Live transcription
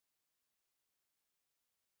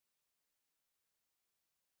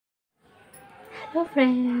Hello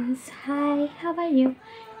friends, hi, how are you?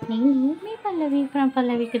 నేను మీ పల్లవి from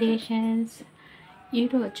Pallavi creations.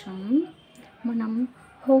 ఈరోజు మనం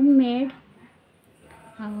హోమ్ మేడ్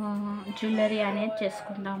జ్యువెలరీ అనేది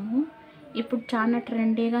చేసుకుందాము. ఇప్పుడు చాలా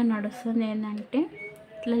ట్రెండీగా నడుస్తుంది ఏంటంటే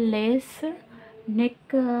ఇట్లా లేస్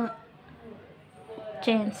నెక్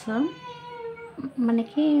చైన్స్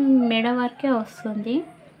మనకి మెడ వరకే వస్తుంది.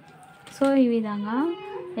 సో ఈ విధంగా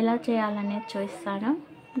ఎలా చేయాలనేది చూపిస్తాను.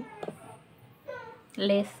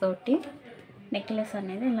 లేస్ తోటి నెక్లెస్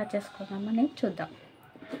అనేది ఎలా చేసుకుందాం అనేది చూద్దాం.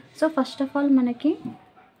 సో ఫస్ట్ ఆఫ్ ఆల్ మనకి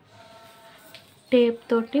టేప్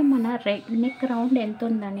తోటి మన నెక్ రౌండ్ ఎంత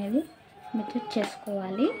ఉందనేది మెజర్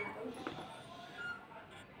చేసుకోవాలి.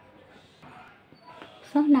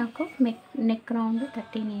 సో నాకు నెక్ రౌండ్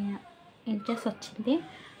 13 ఇంచెస్ వచ్చింది.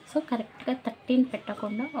 సో కరెక్ట్గా 13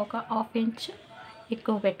 పెట్టకుండా ఒక హాఫ్ ఇంచ్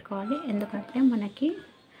ఎక్కువ పెట్టుకోవాలి. ఎందుకంటే మనకి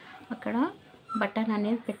అక్కడ బటన్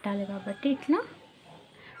అనేది పెట్టాలి కాబట్టి ఇట్లా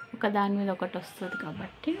ఒక దాని మీద ఒకటి వస్తుంది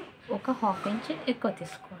కాబట్టి ఒక హాఫ్ ఇంచ్ ఎక్కువ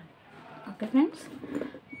తీసుకోవాలి. ఓకే ఫ్రెండ్స్,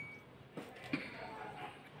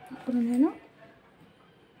 ఇప్పుడు నేను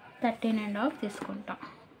 13.5 తీసుకుంటా.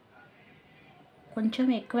 కొంచెం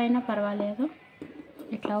ఎక్కువైనా పర్వాలేదు,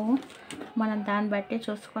 ఇట్లా మనం దాన్ని బట్టి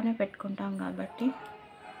చూసుకొని పెట్టుకుంటాం కాబట్టి.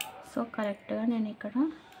 సో కరెక్ట్గా నేను ఇక్కడ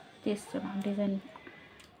తీస్తున్నాను. డిజైన్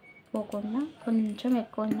పోకుండా కొంచెం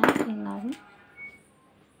ఎక్కువ ఏం కాదు.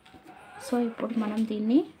 సో ఇప్పుడు మనం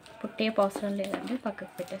దీన్ని ఇప్పుడు టేప్ అవసరం లేదండి,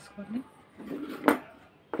 పక్కకు పెట్టేసుకోండి.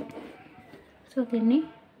 సో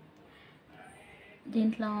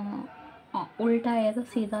దీంట్లో ఉల్టా ఏదో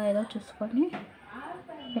సీదా ఏదో చూసుకొని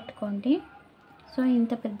పెట్టుకోండి. సో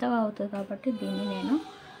ఇంత పెద్దగా అవుతుంది కాబట్టి దీన్ని నేను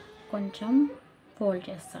కొంచెం ఫోల్డ్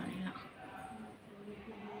చేస్తాను.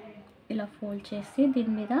 ఇలా ఫోల్డ్ చేసి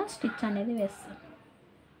దీని మీద స్టిచ్ అనేది వేస్తాను.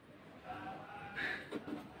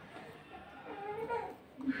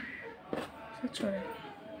 సో చూడండి,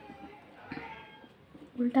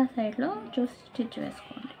 ఉల్టా సైడ్లో చూసి స్టిచ్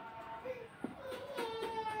వేసుకోండి.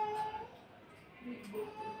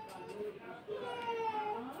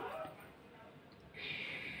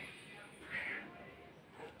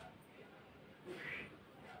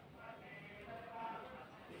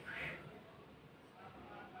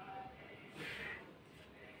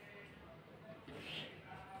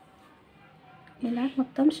 ఇలా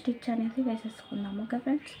మొత్తం స్టిచ్ అనేది వేసేసుకుందాము.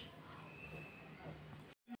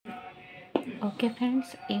 ఓకే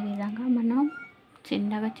ఫ్రెండ్స్, ఈ విధంగా మనం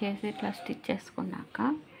చిన్నగా చేసి ఇట్లా స్టిచ్ చేసుకున్నాక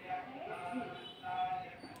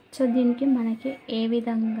సో దీనికి మనకి ఏ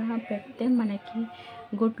విధంగా పెడితే మనకి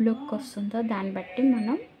గుడ్ లుక్ వస్తుందో దాన్ని బట్టి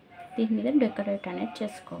మనం దీని మీద డెకరేట్ అనేది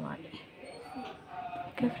చేసుకోవాలి.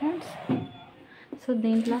 ఓకే ఫ్రెండ్స్, సో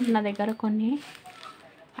దీంట్లో నా దగ్గర కొన్ని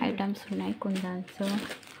ఐటమ్స్ ఉన్నాయి.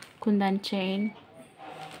 కుందన్ చైన్,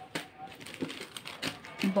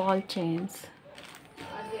 బాల్ చైన్స్,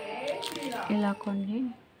 ఇలా కొన్ని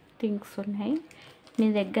థింగ్స్ ఉన్నాయి. మీ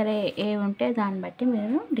దగ్గర ఏ ఉంటే దాన్ని బట్టి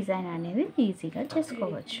మీరు డిజైన్ అనేది ఈజీగా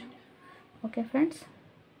చేసుకోవచ్చు. ఓకే ఫ్రెండ్స్,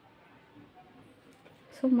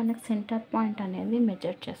 సో మనకు సెంటర్ పాయింట్ అనేది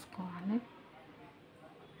మెజర్ చేసుకోవాలి.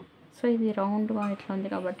 సో ఇది రౌండ్గా ఇట్లా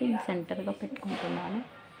ఉంది కాబట్టి ఇది సెంటర్గా పెట్టుకుంటున్నాను.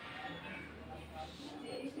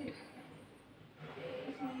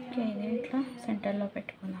 ఓకే, ఇది ఇట్లా సెంటర్లో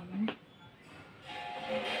పెట్టుకుందామని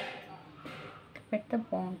పెడితే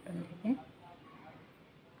బాగుంటుంది ఇది.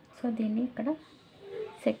 సో దీన్ని ఇక్కడ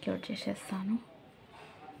సెక్యూర్ చేసేస్తాను.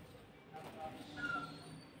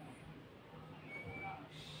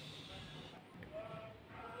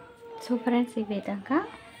 సో ఫ్రెండ్స్, ఈ విధంగా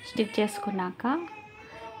స్టిచ్ చేసుకున్నాక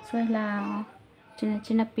సో ఇలా చిన్న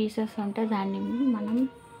చిన్న పీసెస్ ఉంటే దాన్ని మనం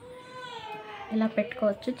ఇలా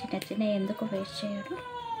పెట్టుకోవచ్చు. చిన్న ఎందుకు వేస్ట్ చేయరు.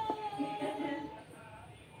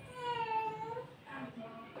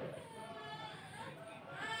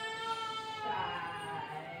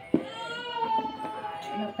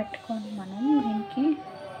 ఇలా పెట్టుకొని మనం దీనికి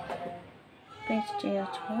పేస్ట్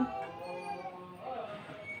చేయవచ్చు.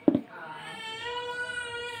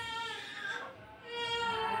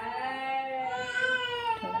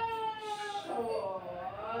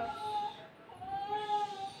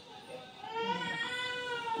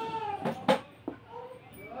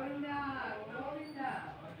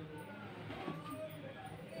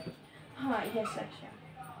 Yes, sir.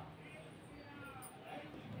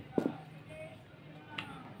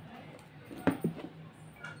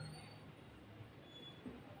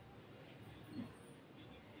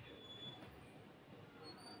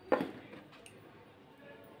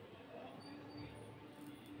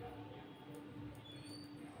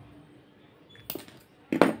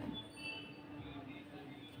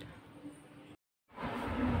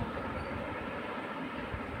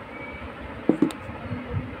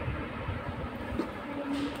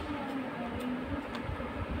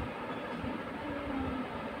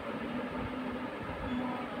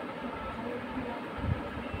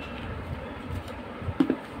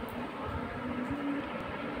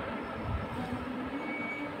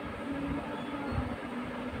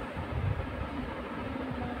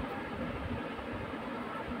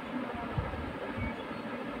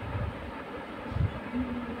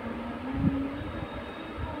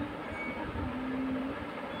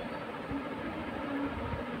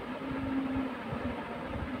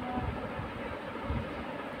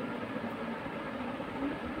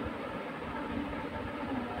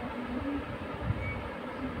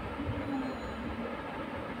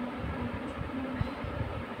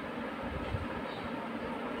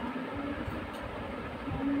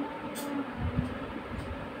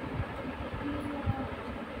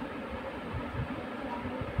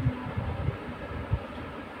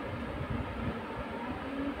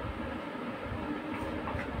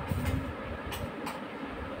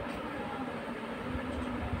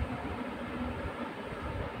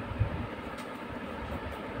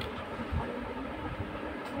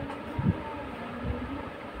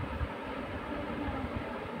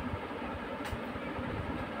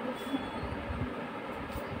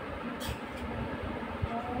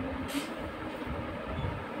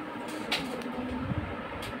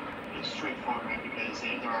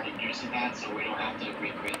 already using that, so we don't have to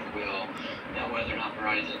recreate the wheel. Now, whether or not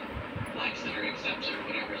Verizon likes it or accepts it or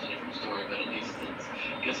whatever is a different story, but at least it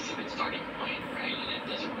gives us a good starting point, right? And it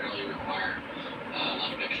doesn't really require a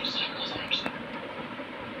lot of extra cycles on our side.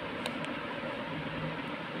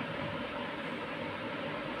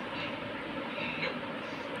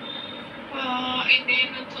 And then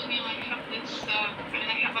Antonio, I have this,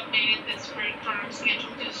 I have updated this for our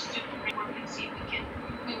schedule just to work and see if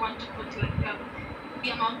we want to put like the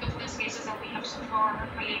amount of test cases that we have so far,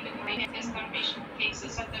 a little bit more test starvation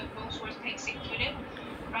cases that those were executed,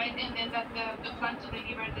 right? And then that the plan to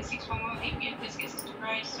deliver the 611 APM test cases to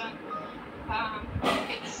Verizon,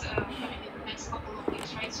 it's coming in the next couple of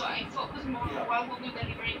weeks, right? So I focus more on what will be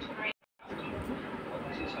delivering to Verizon.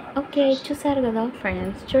 Okay, చూసారు కదా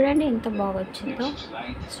friends, చూడండి ఎంత బాగా వచ్చిందో.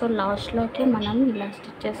 So లాస్ట్లోకి మనం ఇలా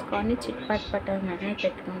stitch చేసుకొని chit పట్ బటన్ అనేది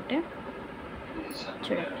పెట్టుకుంటే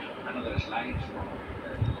చూడండి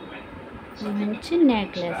మంచి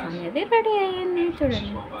నెక్లెస్ అనేది రెడీ అయ్యింది.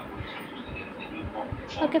 చూడండి.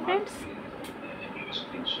 ఓకే ఫ్రెండ్స్,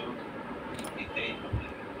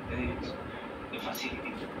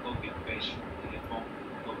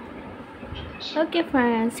 ఓకే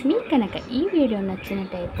ఫ్రెండ్స్, మీకు కనుక ఈ వీడియో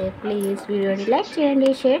నచ్చినట్టయితే ప్లీజ్ వీడియోని లైక్ చేయండి,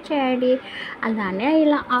 షేర్ చేయండి. అలానే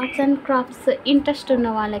ఇలా ఆర్ట్స్ అండ్ క్రాఫ్ట్స్ ఇంట్రెస్ట్ ఉన్న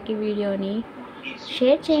వాళ్ళకి వీడియోని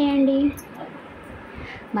షేర్ చేయండి.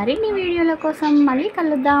 మరిన్ని వీడియోల కోసం మళ్ళీ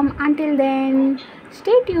కలుద్దాం. Until then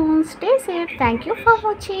stay tune, stay safe. Thank you for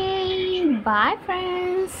watching. Bye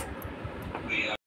friends.